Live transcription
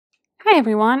Hi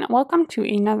everyone, welcome to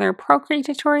another Procreate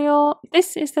tutorial.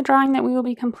 This is the drawing that we will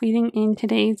be completing in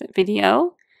today's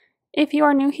video. If you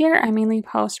are new here, I mainly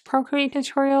post Procreate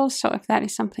tutorials, so if that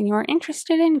is something you are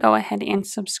interested in, go ahead and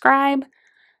subscribe.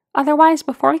 Otherwise,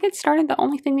 before we get started, the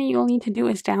only thing that you'll need to do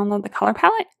is download the color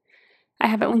palette. I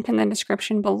have it linked in the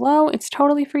description below. It's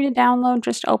totally free to download.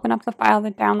 Just open up the file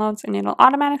that downloads and it'll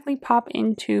automatically pop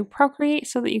into Procreate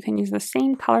so that you can use the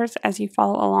same colors as you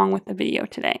follow along with the video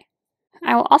today.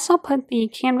 I will also put the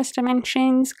canvas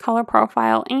dimensions, color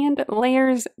profile, and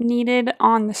layers needed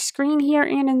on the screen here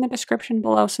and in the description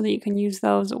below so that you can use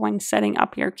those when setting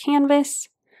up your canvas.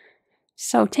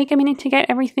 So take a minute to get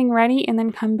everything ready and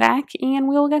then come back and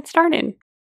we'll get started.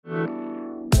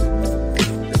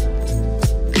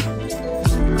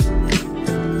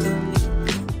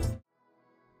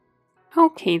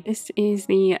 Okay, this is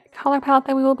the color palette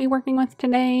that we will be working with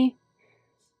today.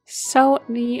 So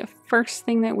the first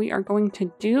thing that we are going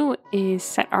to do is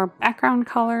set our background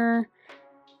color.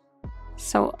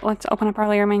 So let's open up our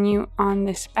layer menu on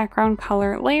this background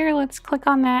color layer. Let's click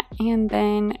on that and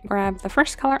then grab the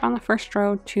first color on the first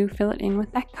row to fill it in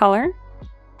with that color.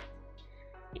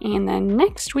 And then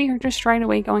next we are just right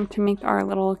away going to make our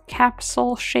little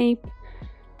capsule shape.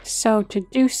 So to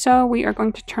do so, we are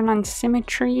going to turn on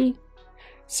Symmetry.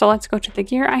 So let's go to the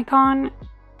gear icon.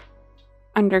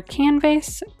 Under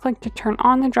Canvas, click to turn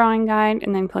on the drawing guide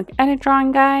and then click Edit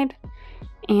Drawing Guide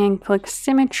and click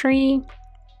Symmetry.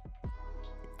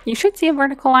 You should see a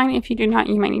vertical line. If you do not,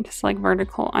 you might need to select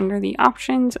vertical under the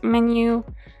Options menu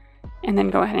and then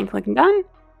go ahead and click Done.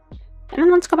 And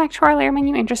then let's go back to our layer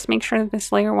menu and just make sure that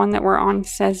this layer one that we're on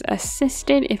says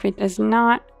Assisted. If it does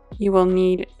not, you will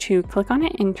need to click on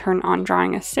it and turn on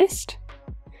Drawing Assist.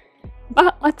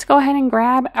 But let's go ahead and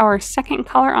grab our second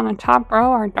color on the top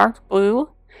row, our dark blue,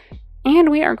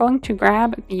 and we are going to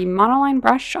grab the monoline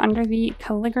brush under the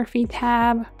calligraphy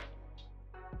tab.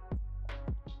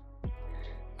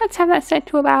 Let's have that set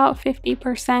to about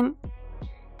 50%.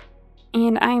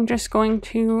 And I'm just going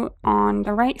to, on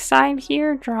the right side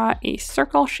here, draw a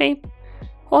circle shape,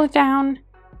 hold it down,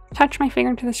 touch my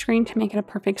finger to the screen to make it a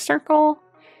perfect circle,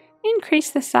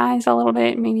 increase the size a little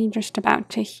bit, maybe just about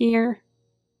to here,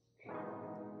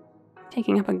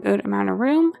 taking up a good amount of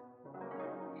room.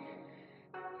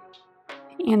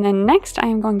 And then next I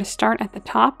am going to start at the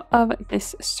top of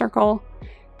this circle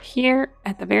here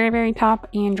at the very top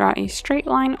and draw a straight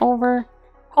line over,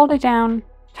 hold it down,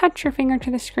 touch your finger to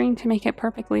the screen to make it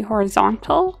perfectly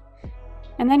horizontal,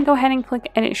 and then go ahead and click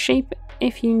Edit Shape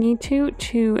if you need to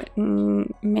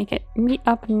make it meet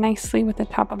up nicely with the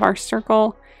top of our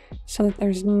circle so that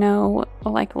there's no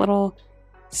like little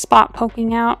spot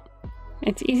poking out.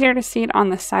 It's easier to see it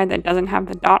on the side that doesn't have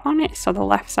the dot on it, so the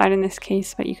left side in this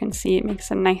case, but you can see it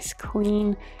makes a nice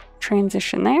clean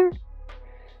transition there.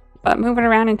 But move it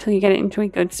around until you get it into a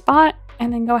good spot,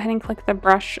 and then go ahead and click the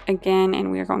brush again,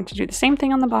 and we are going to do the same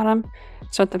thing on the bottom.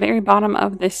 So at the very bottom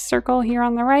of this circle here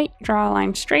on the right, draw a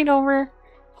line straight over,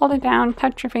 hold it down,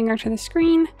 touch your finger to the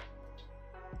screen,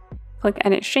 click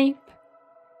Edit Shape,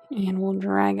 and we'll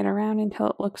drag it around until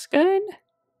it looks good.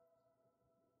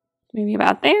 Maybe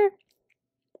about there.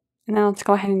 And then let's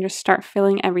go ahead and just start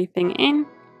filling everything in.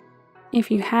 If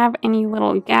you have any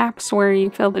little gaps where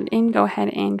you filled it in, go ahead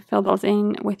and fill those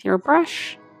in with your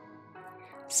brush.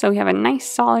 So we have a nice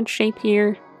solid shape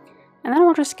here. And then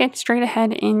we'll just get straight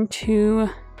ahead into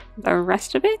the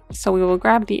rest of it. So we will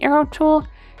grab the arrow tool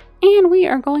and we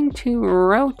are going to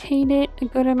rotate it a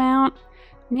good amount,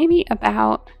 maybe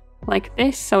about like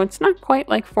this. So it's not quite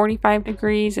like 45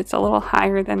 degrees, it's a little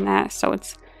higher than that. So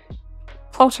it's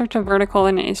closer to vertical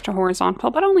than it is to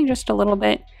horizontal, but only just a little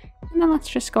bit. And then let's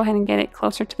just go ahead and get it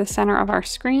closer to the center of our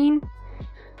screen.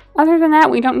 Other than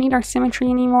that, we don't need our symmetry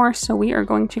anymore, so we are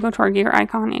going to go to our gear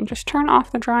icon and just turn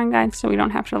off the drawing guide so we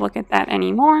don't have to look at that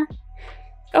anymore.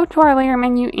 Go to our layer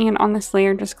menu, and on this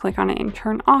layer, just click on it and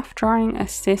turn off Drawing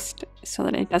Assist so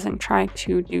that it doesn't try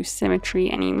to do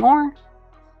symmetry anymore.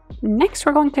 Next,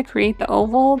 we're going to create the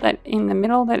oval that in the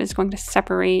middle that is going to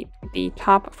separate the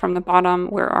top from the bottom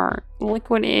where our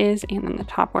liquid is and then the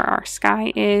top where our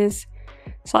sky is.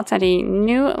 So let's add a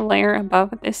new layer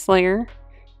above this layer.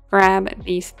 Grab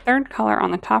the third color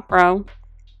on the top row.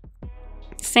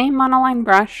 Same monoline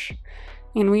brush.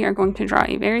 And we are going to draw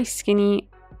a very skinny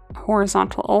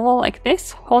horizontal oval like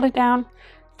this. Hold it down.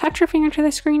 Touch your finger to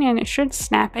the screen and it should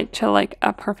snap it to like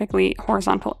a perfectly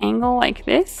horizontal angle like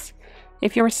this.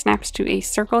 If yours snaps to a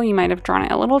circle, you might have drawn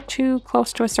it a little too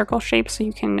close to a circle shape, so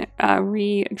you can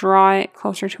redraw it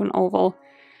closer to an oval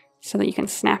so that you can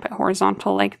snap it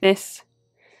horizontal like this.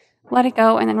 Let it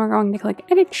go, and then we're going to click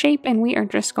Edit Shape, and we are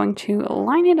just going to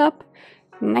line it up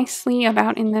nicely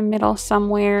about in the middle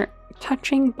somewhere,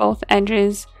 touching both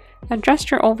edges. Adjust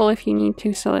your oval if you need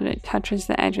to so that it touches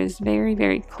the edges very,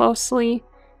 very closely,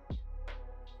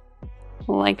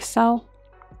 like so.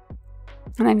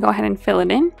 And then go ahead and fill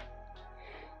it in.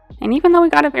 And even though we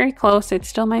got it very close, it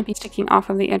still might be sticking off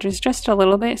of the edges just a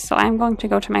little bit. So I'm going to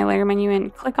go to my layer menu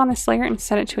and click on this layer and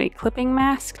set it to a clipping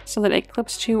mask so that it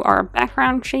clips to our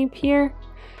background shape here.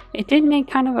 It did make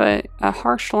kind of a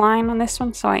harsh line on this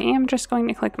one, so I am just going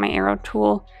to click my arrow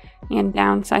tool and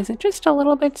downsize it just a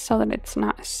little bit so that it's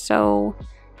not so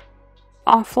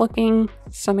off looking.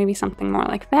 So maybe something more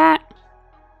like that.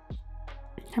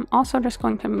 I'm also just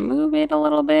going to move it a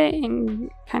little bit and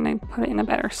kind of put it in a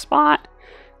better spot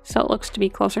so it looks to be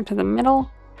closer to the middle.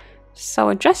 So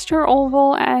adjust your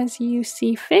oval as you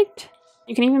see fit.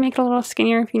 You can even make it a little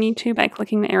skinnier if you need to by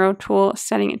clicking the arrow tool,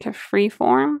 setting it to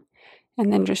freeform,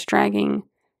 and then just dragging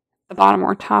the bottom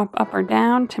or top up or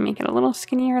down to make it a little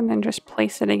skinnier, and then just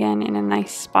place it again in a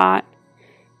nice spot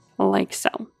like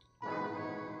so.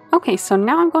 Okay, so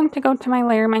now I'm going to go to my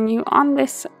layer menu. On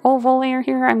this oval layer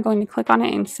here, I'm going to click on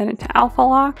it and set it to alpha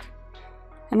lock.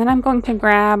 And then I'm going to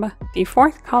grab the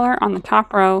fourth color on the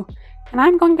top row, and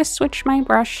I'm going to switch my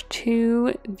brush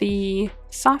to the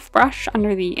soft brush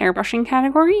under the airbrushing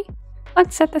category.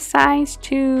 Let's set the size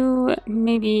to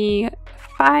maybe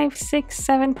 5, 6,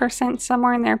 7%,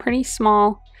 somewhere in there, pretty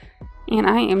small. And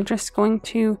I am just going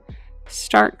to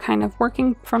start kind of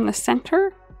working from the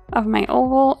center of my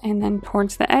oval and then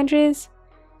towards the edges.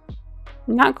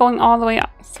 Not going all the way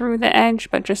up through the edge,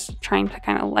 but just trying to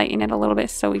kind of lighten it a little bit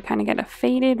so we kind of get a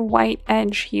faded white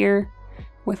edge here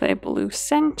with a blue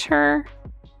center.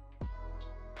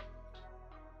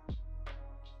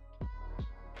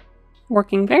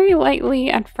 Working very lightly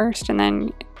at first and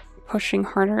then pushing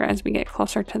harder as we get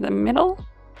closer to the middle.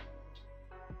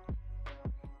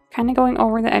 Kind of going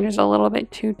over the edges a little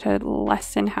bit too to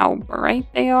lessen how bright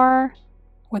they are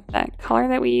with that color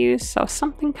that we use. So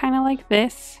something kind of like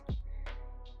this.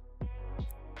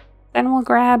 Then we'll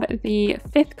grab the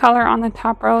fifth color on the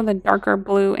top row, the darker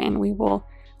blue, and we will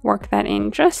work that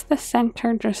in just the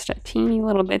center, just a teeny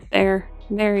little bit there,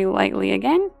 very lightly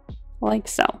again, like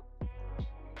so.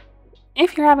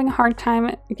 If you're having a hard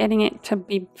time getting it to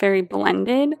be very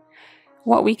blended,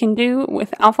 what we can do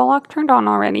with alpha lock turned on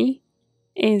already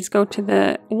is go to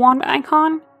the wand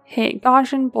icon, hit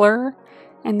Gaussian blur,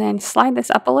 and then slide this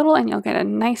up a little and you'll get a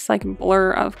nice like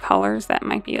blur of colors that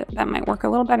might work a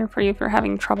little better for you if you're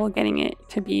having trouble getting it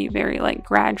to be very like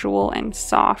gradual and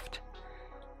soft.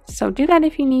 So do that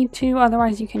if you need to,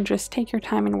 otherwise you can just take your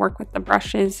time and work with the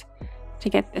brushes to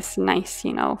get this nice,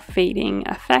 you know, fading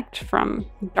effect from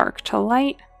dark to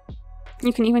light.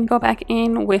 You can even go back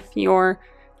in with your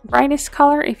brightest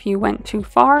color. If you went too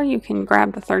far, you can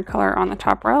grab the third color on the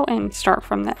top row and start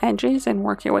from the edges and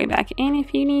work your way back in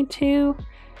if you need to.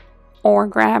 Or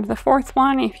grab the fourth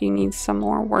one if you need some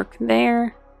more work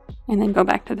there. And then go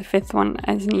back to the fifth one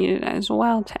as needed as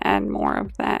well to add more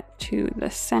of that to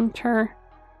the center.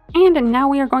 And now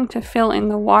we are going to fill in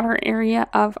the water area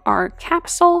of our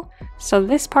capsule. So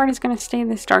this part is going to stay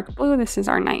this dark blue. This is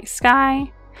our night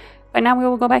sky. But now we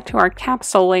will go back to our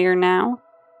capsule layer now.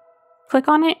 Click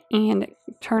on it and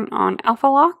turn on alpha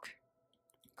lock.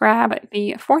 Grab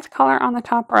the fourth color on the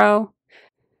top row.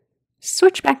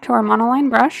 Switch back to our monoline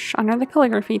brush under the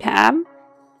calligraphy tab.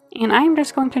 And I'm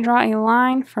just going to draw a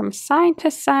line from side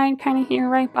to side, kind of here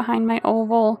right behind my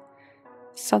oval,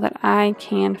 so that I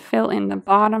can fill in the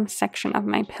bottom section of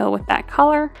my pill with that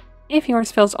color. If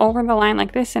yours fills over the line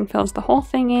like this and fills the whole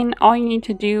thing in, all you need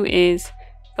to do is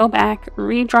go back,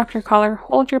 re-drop your color,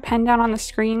 hold your pen down on the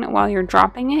screen while you're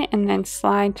dropping it, and then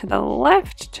slide to the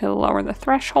left to lower the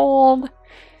threshold.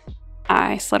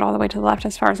 I slid all the way to the left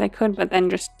as far as I could, but then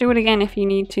just do it again if you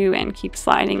need to and keep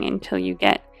sliding until you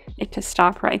get it to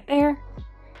stop right there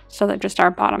so that just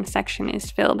our bottom section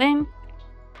is filled in.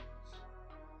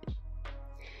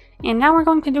 And now we're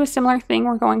going to do a similar thing.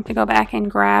 We're going to go back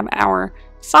and grab our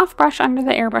soft brush under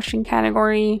the airbrushing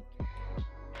category.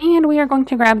 And we are going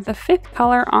to grab the fifth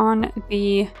color on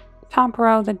the top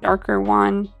row, the darker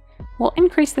one. We'll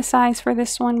increase the size for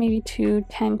this one, maybe to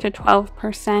 10 to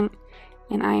 12%.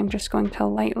 And I am just going to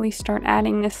lightly start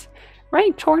adding this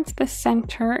right towards the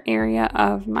center area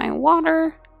of my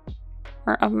water,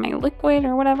 or of my liquid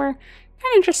or whatever.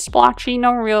 Kind of just splotchy,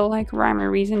 no real like rhyme or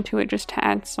reason to it, just to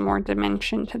add some more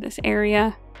dimension to this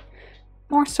area.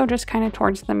 More so just kind of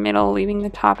towards the middle, leaving the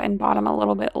top and bottom a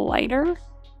little bit lighter.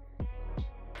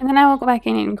 And then I will go back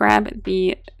in and grab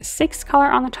the sixth color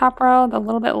on the top row, the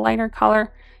little bit lighter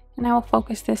color, and I will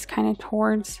focus this kind of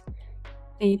towards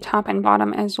the top and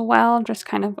bottom as well, just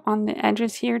kind of on the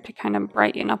edges here to kind of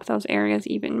brighten up those areas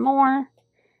even more.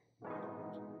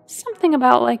 Something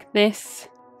about like this.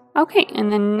 Okay,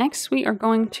 and then next we are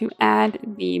going to add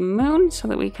the moon so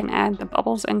that we can add the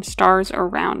bubbles and stars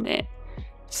around it.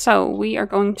 So we are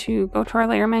going to go to our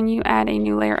layer menu, add a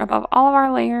new layer above all of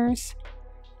our layers,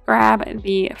 grab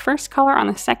the first color on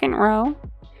the second row,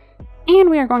 and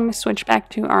we are going to switch back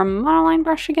to our monoline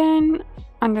brush again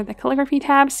under the calligraphy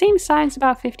tab, same size,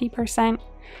 about 50%,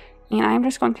 and I'm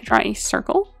just going to draw a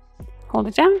circle, hold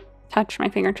it down, touch my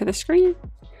finger to the screen,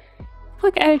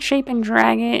 click edit shape and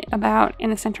drag it about in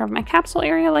the center of my capsule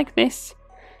area like this.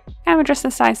 Kind of adjust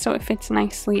the size so it fits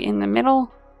nicely in the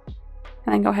middle,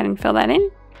 and then go ahead and fill that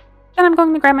in. Then I'm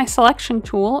going to grab my selection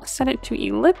tool, set it to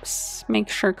ellipse, make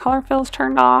sure color fill is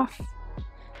turned off,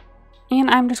 and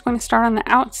I'm just going to start on the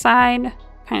outside,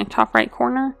 kind of top right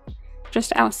corner,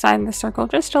 just outside the circle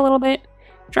just a little bit.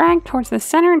 Drag towards the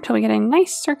center until we get a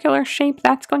nice circular shape.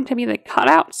 That's going to be the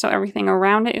cutout, so everything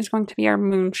around it is going to be our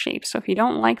moon shape. So if you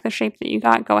don't like the shape that you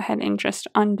got, go ahead and just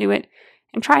undo it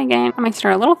and try again. I might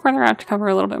start a little further out to cover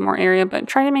a little bit more area, but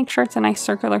try to make sure it's a nice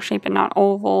circular shape and not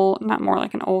oval, not more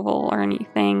like an oval or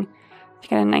anything, to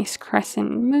get a nice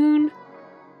crescent moon.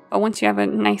 But once you have a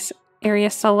nice area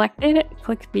selected,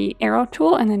 click the arrow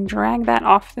tool and then drag that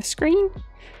off the screen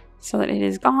so that it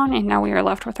is gone, and now we are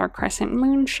left with our crescent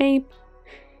moon shape.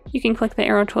 You can click the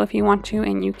arrow tool if you want to,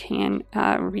 and you can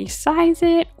resize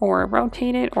it or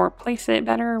rotate it or place it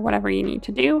better, whatever you need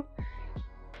to do.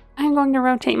 I'm going to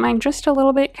rotate mine just a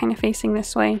little bit, kind of facing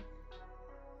this way.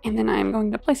 And then I'm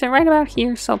going to place it right about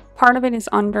here, so part of it is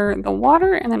under the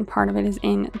water and then part of it is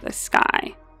in the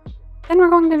sky. Then we're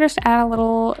going to just add a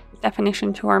little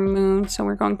definition to our moon. So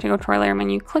we're going to go to our layer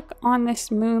menu, click on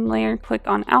this moon layer, click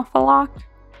on alpha lock.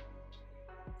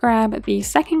 Grab the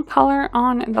second color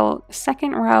on the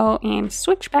second row and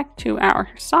switch back to our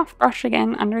soft brush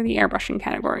again under the airbrushing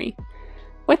category.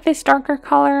 With this darker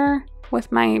color,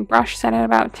 with my brush set at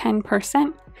about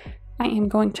 10%, I am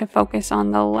going to focus on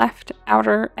the left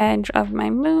outer edge of my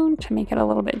moon to make it a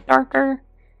little bit darker,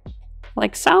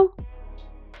 like so.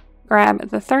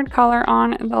 Grab the third color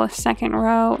on the second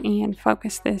row and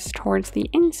focus this towards the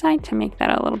inside to make that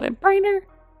a little bit brighter.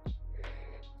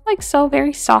 Like so,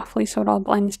 very softly so it all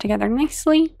blends together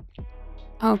nicely.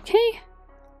 Okay,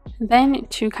 then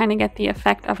to kind of get the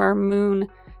effect of our moon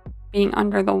being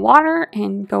under the water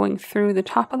and going through the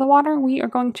top of the water, we are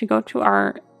going to go to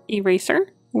our eraser.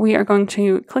 We are going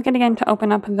to click it again to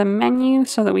open up the menu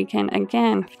so that we can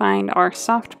again find our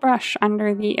soft brush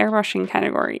under the airbrushing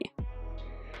category.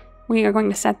 We are going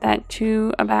to set that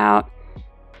to about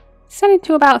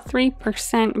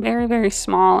 3%, very, very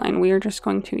small, and we are just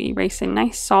going to erase a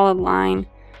nice solid line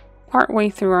partway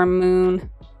through our moon,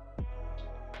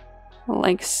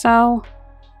 like so.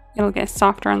 It'll get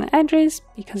softer on the edges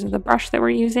because of the brush that we're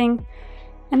using,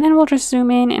 and then we'll just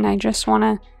zoom in, and I just want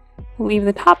to leave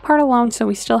the top part alone so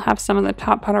we still have some of the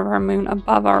top part of our moon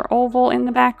above our oval in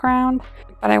the background,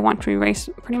 but I want to erase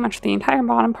pretty much the entire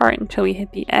bottom part until we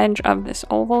hit the edge of this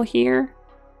oval here.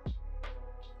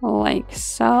 Like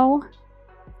so.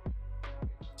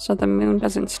 So the moon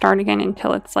doesn't start again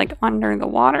until it's like under the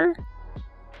water.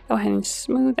 Go ahead and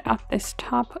smooth out this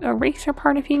top eraser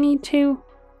part if you need to.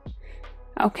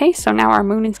 Okay, so now our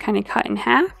moon is kind of cut in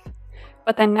half,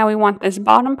 but then now we want this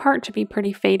bottom part to be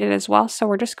pretty faded as well. So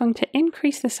we're just going to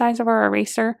increase the size of our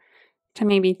eraser to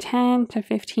maybe 10 to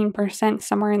 15%,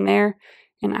 somewhere in there.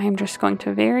 And I'm just going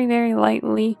to very, very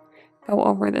lightly go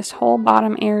over this whole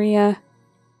bottom area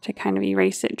to kind of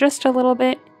erase it just a little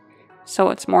bit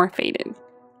so it's more faded.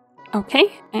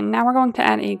 Okay, and now we're going to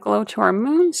add a glow to our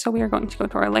moon. So we are going to go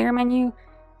to our layer menu,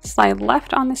 slide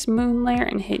left on this moon layer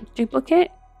and hit duplicate.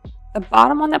 The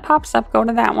bottom one that pops up, go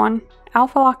to that one.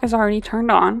 Alpha lock is already turned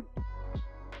on.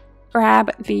 Grab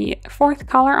the fourth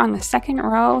color on the second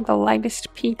row, the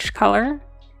lightest peach color.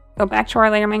 Go back to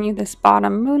our layer menu, this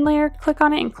bottom moon layer, click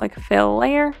on it and click fill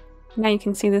layer. Now you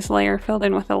can see this layer filled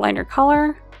in with a lighter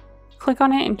color. Click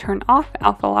on it and turn off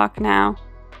alpha lock now.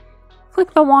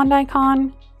 Click the wand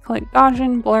icon, click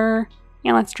Gaussian blur,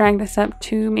 and let's drag this up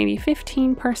to maybe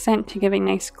 15% to give a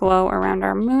nice glow around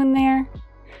our moon there.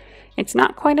 It's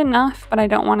not quite enough, but I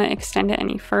don't want to extend it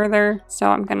any further, so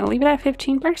I'm going to leave it at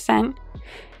 15%. And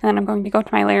then I'm going to go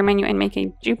to my layer menu and make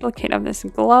a duplicate of this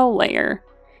glow layer.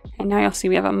 And now you'll see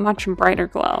we have a much brighter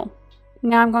glow.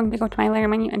 Now I'm going to go to my layer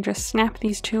menu and just snap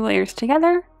these two layers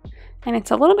together. And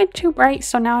it's a little bit too bright,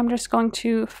 so now I'm just going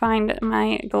to find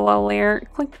my glow layer,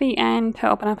 click the N to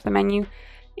open up the menu,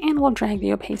 and we'll drag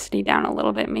the opacity down a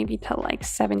little bit, maybe to like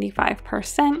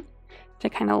 75%, to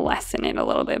kind of lessen it a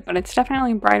little bit, but it's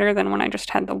definitely brighter than when I just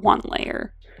had the one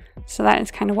layer. So that is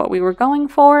kind of what we were going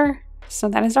for. So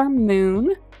that is our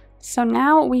moon. So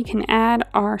now we can add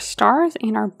our stars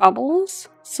and our bubbles.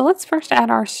 So let's first add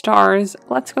our stars.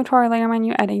 Let's go to our layer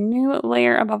menu, add a new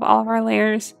layer above all of our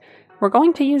layers. We're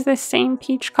going to use this same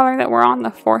peach color that we're on,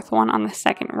 the fourth one on the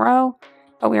second row,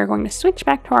 but we are going to switch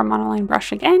back to our monoline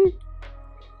brush again.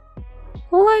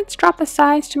 Let's drop the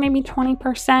size to maybe 20.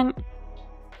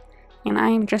 And I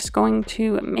am just going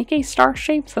to make a star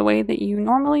shape the way that you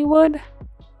normally would,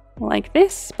 like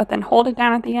this, but then hold it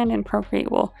down at the end and Procreate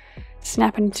will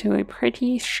snap into a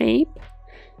pretty shape.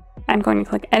 I'm going to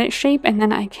click edit shape and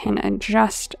then I can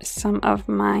adjust some of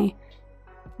my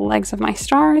legs of my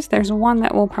stars. There's one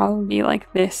that will probably be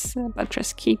like this, but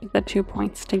just keep the 2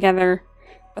 points together,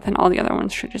 but then all the other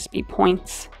ones should just be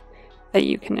points that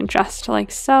you can adjust like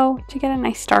so to get a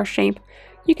nice star shape.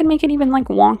 You can make it even like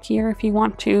wonkier if you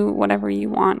want to, whatever you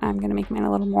want. I'm going to make mine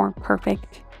a little more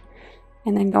perfect.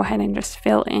 And then go ahead and just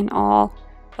fill in all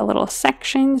the little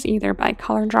sections, either by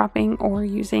color dropping or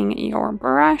using your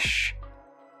brush.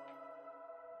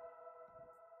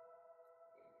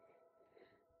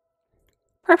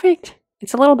 Perfect.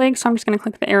 It's a little big, so I'm just going to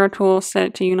click the arrow tool, set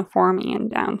it to uniform,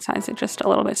 and downsize it just a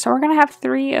little bit. So we're going to have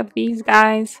 3 of these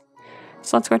guys.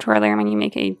 So let's go to our layer menu,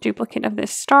 make a duplicate of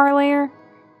this star layer.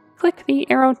 Click the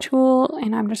arrow tool,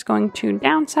 and I'm just going to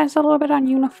downsize a little bit on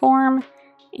uniform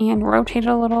and rotate it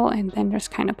a little, and then just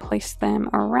kind of place them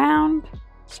around.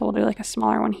 So we'll do like a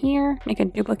smaller one here, make a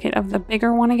duplicate of the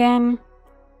bigger one again,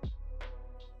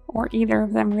 or either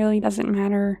of them, really doesn't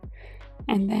matter.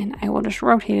 And then I will just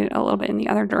rotate it a little bit in the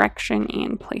other direction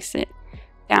and place it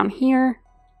down here,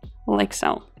 like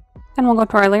so. Then we'll go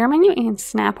to our layer menu and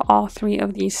snap all 3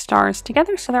 of these stars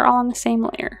together so they're all on the same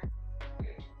layer.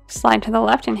 Slide to the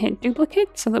left and hit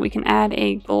duplicate so that we can add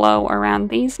a glow around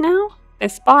these now.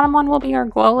 This bottom one will be our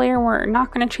glow layer. We're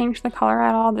not going to change the color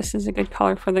at all. This is a good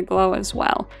color for the glow as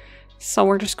well. So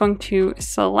we're just going to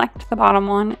select the bottom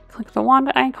one, click the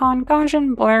wand icon,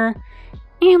 Gaussian blur,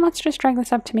 and let's just drag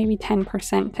this up to maybe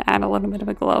 10% to add a little bit of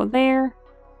a glow there.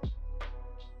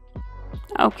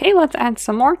 Okay, let's add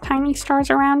some more tiny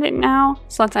stars around it now.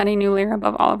 So let's add a new layer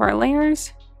above all of our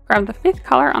layers. Grab the 5th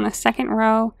color on the 2nd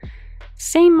row.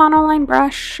 Same monoline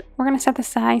brush. We're going to set the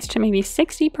size to maybe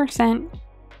 60%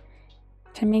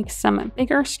 to make some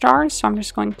bigger stars. So I'm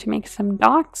just going to make some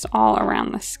dots all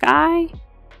around the sky.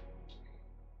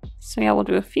 So yeah, we'll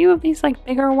do a few of these like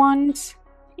bigger ones.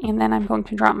 And then I'm going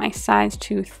to drop my size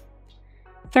to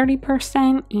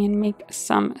 30% and make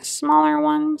some smaller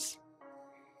ones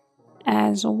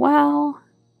as well.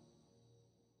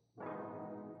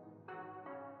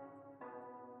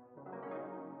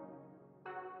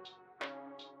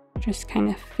 Just kind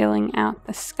of filling out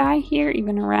the sky here,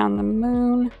 even around the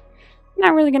moon. I'm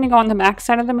not really going to go on the back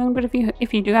side of the moon, but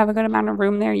if you do have a good amount of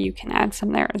room there, you can add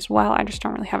some there as well. I just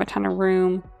don't really have a ton of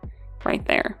room right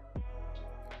there.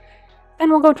 Then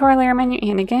we'll go to our layer menu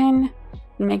and again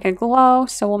make a glow.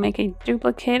 So we'll make a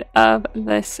duplicate of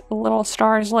this little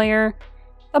stars layer,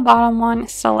 the bottom one,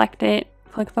 select it,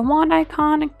 click the wand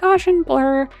icon, Gaussian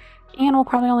blur, and we'll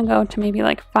probably only go to maybe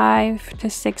like 5 to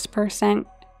 6%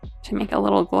 to make a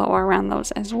little glow around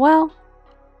those as well.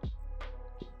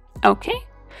 Okay,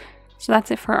 so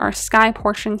that's it for our sky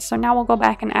portion. So now we'll go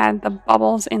back and add the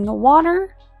bubbles in the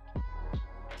water.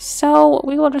 So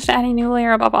we will just add a new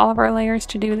layer above all of our layers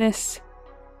to do this.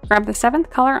 Grab the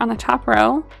 7th color on the top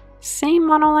row, same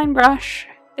monoline brush.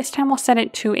 This time we'll set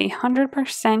it to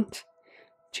 100%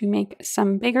 to make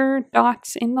some bigger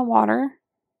dots in the water,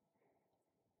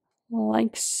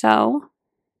 like so.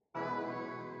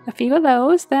 A few of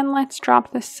those, then let's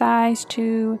drop the size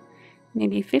to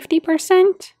maybe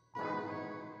 50%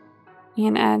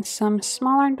 and add some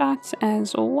smaller dots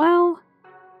as well.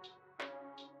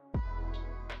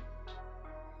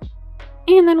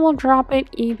 And then we'll drop it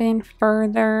even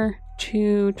further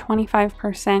to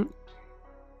 25%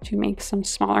 to make some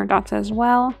smaller dots as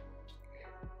well.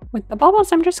 With the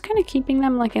bubbles, I'm just kind of keeping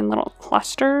them like in little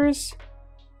clusters.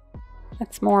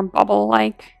 That's more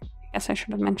bubble-like. I guess I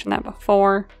should have mentioned that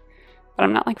before. But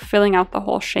I'm not like filling out the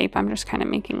whole shape. I'm just kind of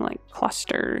making like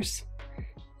clusters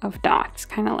of dots,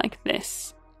 kind of like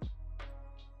this.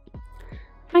 I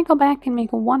might go back and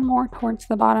make one more towards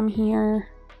the bottom here.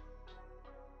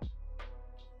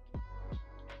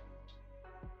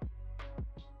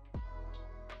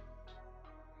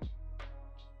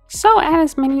 So add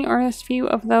as many or as few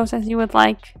of those as you would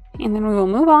like, and then we will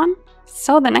move on.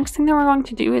 So the next thing that we're going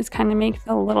to do is kind of make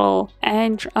the little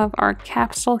edge of our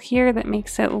capsule here that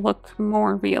makes it look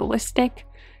more realistic.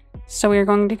 So we are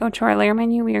going to go to our layer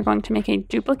menu. We are going to make a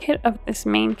duplicate of this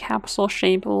main capsule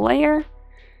shape layer.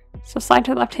 So slide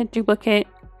to the left, hit duplicate.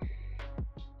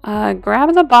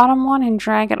 Grab the bottom one and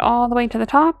drag it all the way to the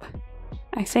top.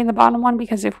 I say the bottom one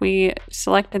because if we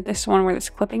selected this one where this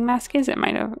clipping mask is, it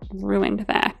might have ruined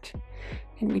that.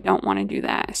 And we don't want to do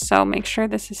that. So make sure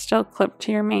this is still clipped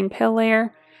to your main pill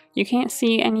layer. You can't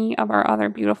see any of our other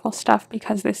beautiful stuff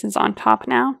because this is on top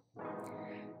now.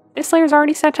 This layer is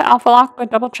already set to alpha lock, but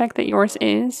double check that yours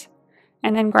is.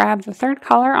 And then grab the third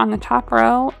color on the top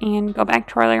row and go back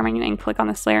to our layer menu and click on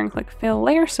this layer and click fill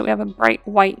layer. So we have a bright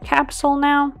white capsule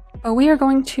now. But we are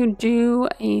going to do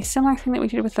a similar thing that we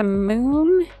did with the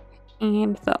moon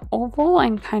and the oval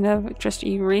and kind of just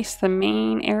erase the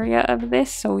main area of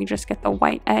this so we just get the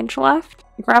white edge left.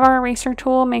 Grab our eraser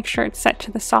tool, make sure it's set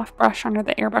to the soft brush under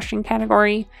the airbrushing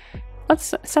category.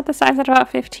 Let's set the size at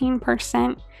about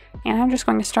 15%, and I'm just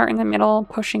going to start in the middle,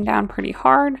 pushing down pretty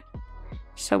hard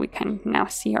so we can now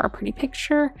see our pretty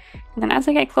picture. And then as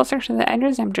I get closer to the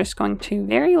edges, I'm just going to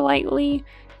very lightly,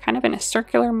 kind of in a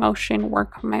circular motion,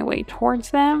 work my way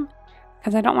towards them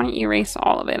because I don't want to erase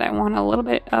all of it. I want a little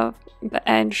bit of the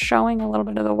edge showing, a little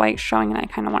bit of the white showing, and I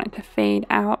kind of want it to fade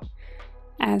out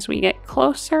as we get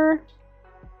closer.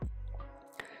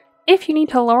 If you need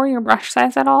to lower your brush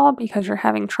size at all because you're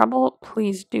having trouble,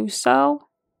 please do so.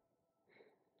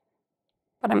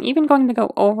 But I'm even going to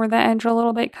go over the edge a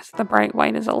little bit because the bright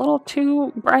white is a little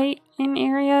too bright in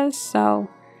areas. So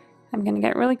I'm going to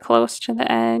get really close to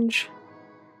the edge.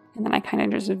 And then I kind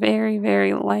of just very,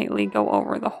 very lightly go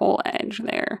over the whole edge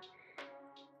there.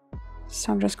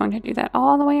 So I'm just going to do that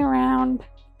all the way around.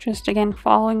 Just again,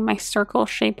 following my circle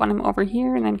shape when I'm over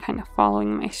here and then kind of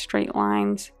following my straight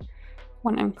lines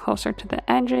when I'm closer to the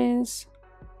edges.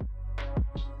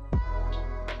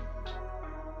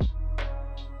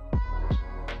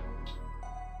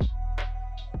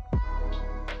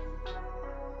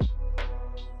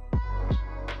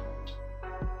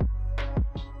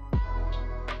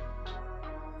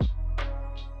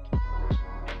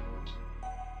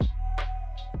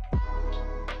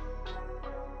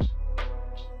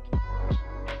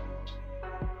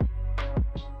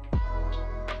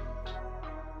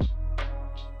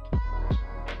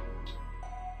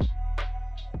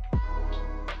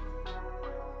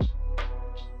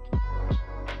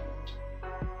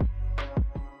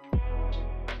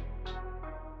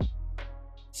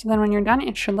 So then when you're done,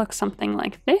 it should look something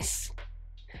like this.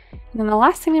 And then the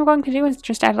last thing I'm going to do is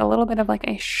just add a little bit of like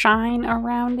a shine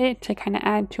around it to kind of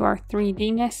add to our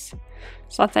 3D-ness.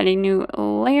 So let's add a new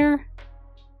layer.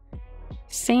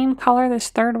 Same color, this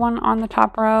third one on the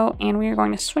top row, and we are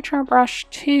going to switch our brush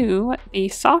to the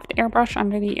soft airbrush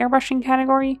under the airbrushing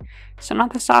category. So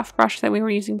not the soft brush that we were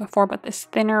using before, but this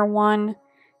thinner one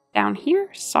down here,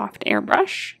 soft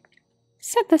airbrush.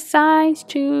 Set the size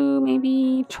to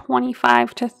maybe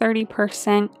 25 to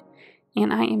 30%,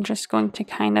 and I am just going to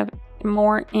kind of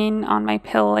more in on my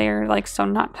pill layer, like so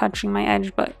not touching my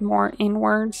edge, but more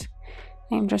inwards.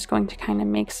 I'm just going to kind of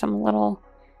make some little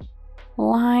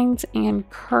lines and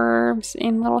curves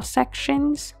in little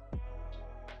sections.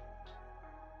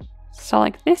 So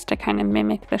like this to kind of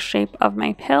mimic the shape of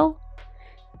my pill.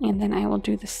 And then I will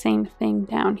do the same thing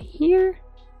down here.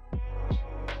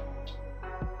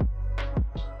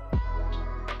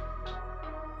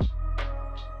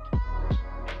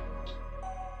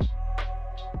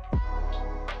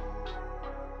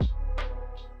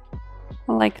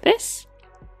 Like this.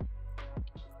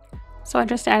 So I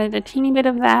just added a teeny bit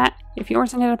of that. If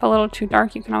yours ended up a little too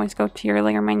dark, you can always go to your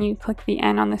layer menu, click the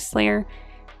N on this layer,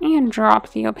 and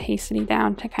drop the opacity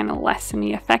down to kind of lessen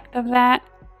the effect of that.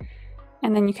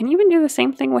 And then you can even do the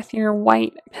same thing with your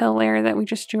white pill layer that we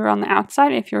just drew on the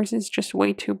outside. If yours is just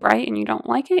way too bright and you don't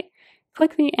like it,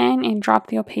 click the N and drop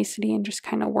the opacity and just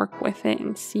kind of work with it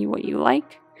and see what you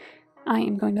like. I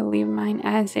am going to leave mine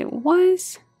as it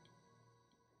was.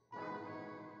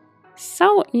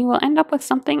 So you will end up with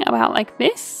something about like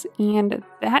this, and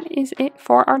that is it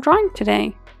for our drawing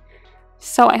today.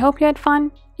 So I hope you had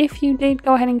fun. If you did,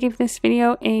 go ahead and give this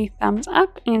video a thumbs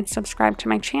up and subscribe to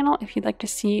my channel if you'd like to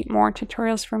see more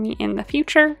tutorials from me in the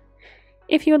future.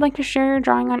 If you would like to share your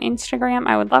drawing on Instagram,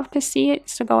 I would love to see it,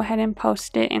 so go ahead and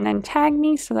post it and then tag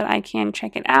me so that I can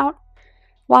check it out.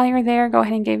 While you're there, go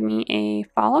ahead and give me a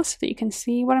follow so that you can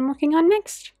see what I'm working on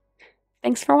next.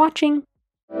 Thanks for watching.